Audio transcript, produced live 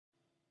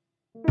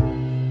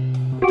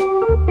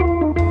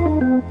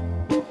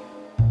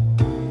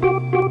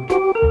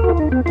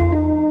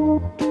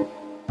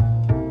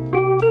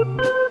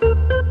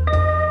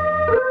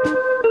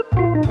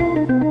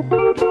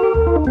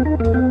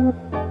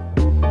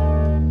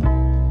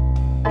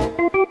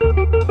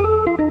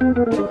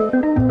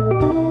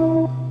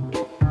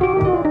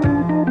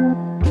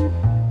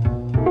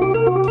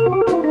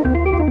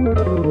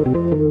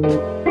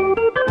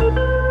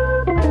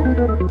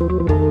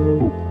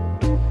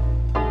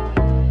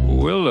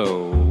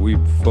Willow, weep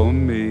for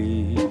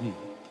me.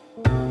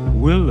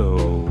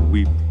 Willow,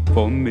 weep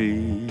for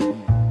me.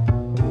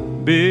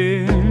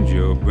 Bend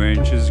your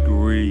branches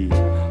green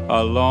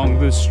along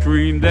the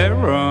stream that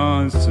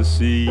runs to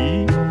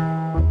sea.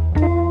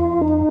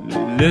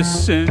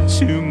 Listen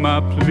to my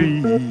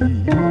plea.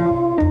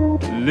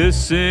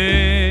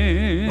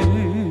 Listen,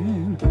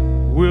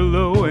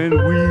 Willow, and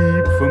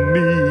weep for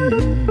me.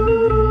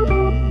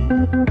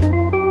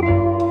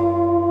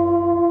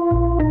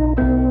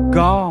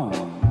 Gone,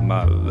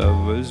 my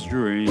lover's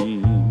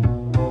dream,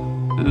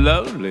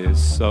 lovely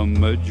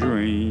summer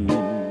dream.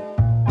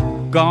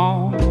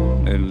 Gone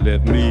and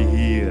left me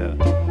here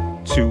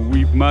to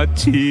weep my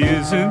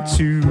tears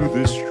into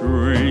the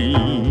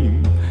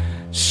stream.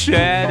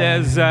 Sad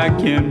as I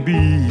can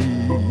be,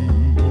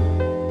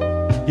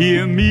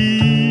 hear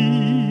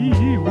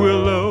me,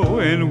 Willow,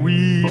 and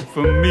weep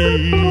for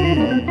me.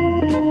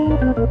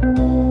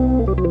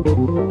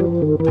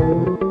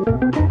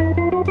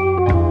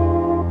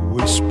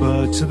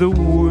 Whisper to the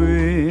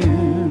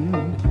wind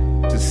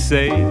to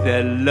say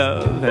that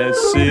love has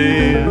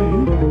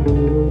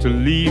sinned, to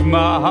leave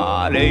my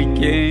heart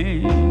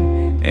aching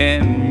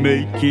and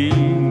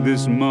making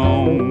this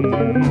moan.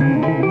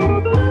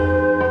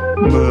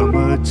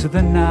 Murmur to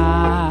the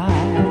night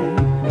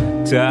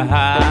to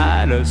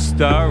hide a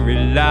starry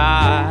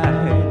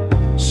light,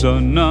 so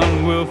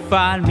none will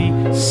find me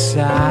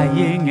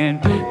sighing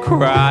and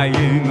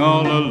crying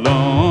all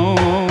alone.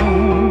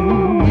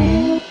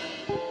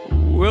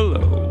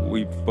 Willow,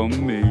 weep for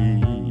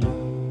me,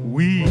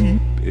 weep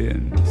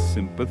in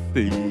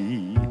sympathy.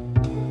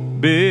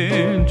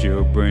 Bend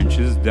your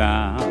branches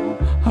down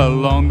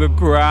along the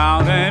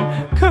ground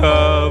and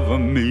cover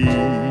me.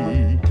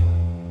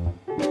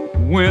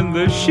 When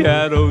the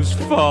shadows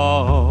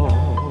fall,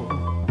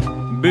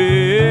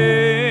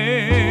 bend